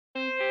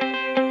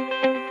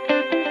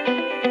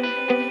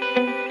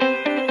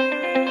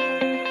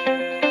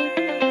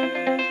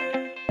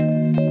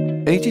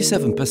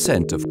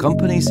87% of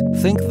companies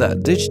think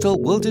that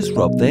digital will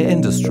disrupt their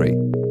industry.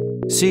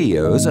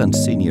 CEOs and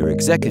senior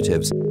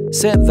executives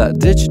said that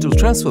digital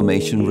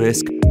transformation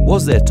risk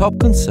was their top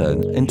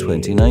concern in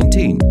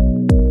 2019.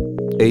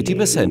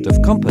 80%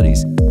 of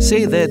companies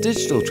say their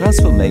digital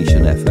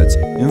transformation efforts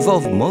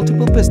involve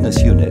multiple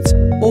business units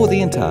or the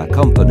entire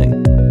company.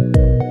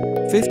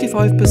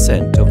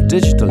 55% of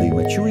digitally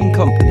maturing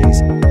companies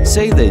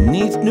say they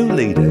need new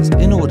leaders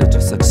in order to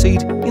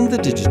succeed in the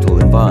digital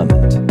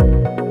environment.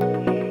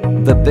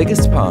 The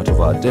biggest part of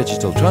our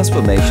digital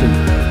transformation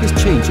is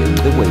changing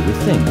the way we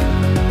think.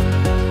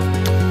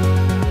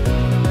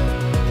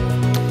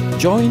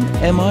 Join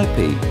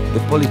MIP,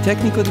 the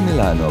Politecnico di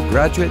Milano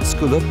Graduate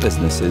School of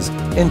Business's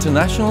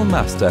International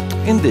Master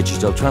in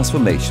Digital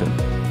Transformation,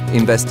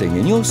 investing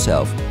in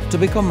yourself to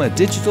become a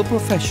digital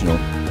professional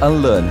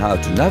and learn how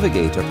to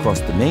navigate across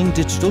the main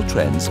digital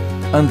trends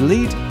and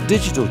lead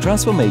digital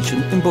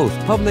transformation in both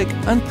public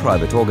and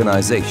private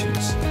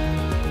organizations.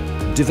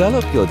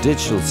 Develop your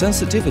digital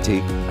sensitivity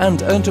and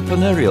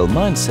entrepreneurial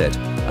mindset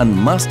and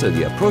master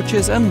the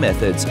approaches and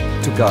methods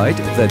to guide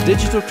the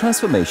digital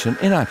transformation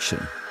in action.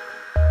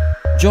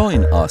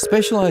 Join our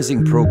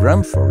specializing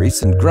program for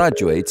recent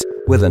graduates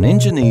with an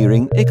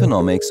engineering,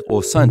 economics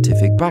or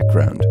scientific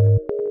background.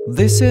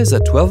 This is a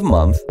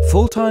 12-month,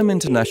 full-time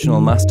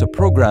international master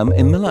program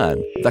in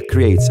Milan that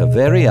creates a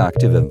very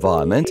active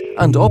environment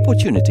and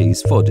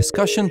opportunities for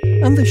discussion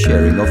and the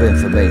sharing of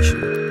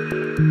information.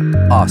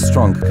 Our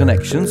strong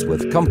connections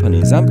with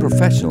companies and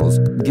professionals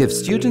give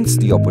students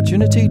the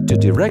opportunity to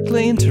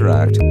directly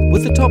interact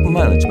with the top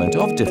management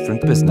of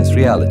different business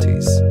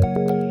realities.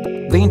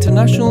 The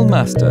International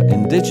Master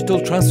in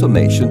Digital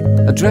Transformation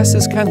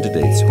addresses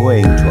candidates who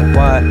aim to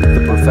acquire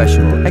the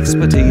professional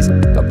expertise,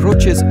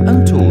 approaches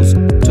and tools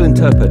to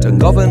interpret and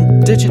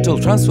govern digital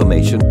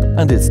transformation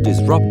and its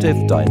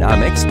disruptive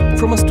dynamics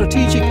from a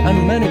strategic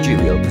and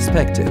managerial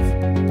perspective.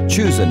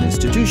 Choose an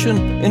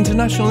institution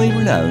internationally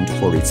renowned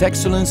for its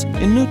excellence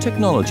in new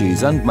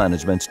technologies and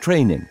management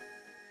training.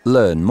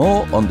 Learn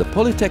more on the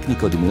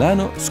Politecnico di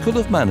Milano School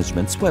of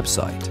Management's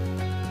website.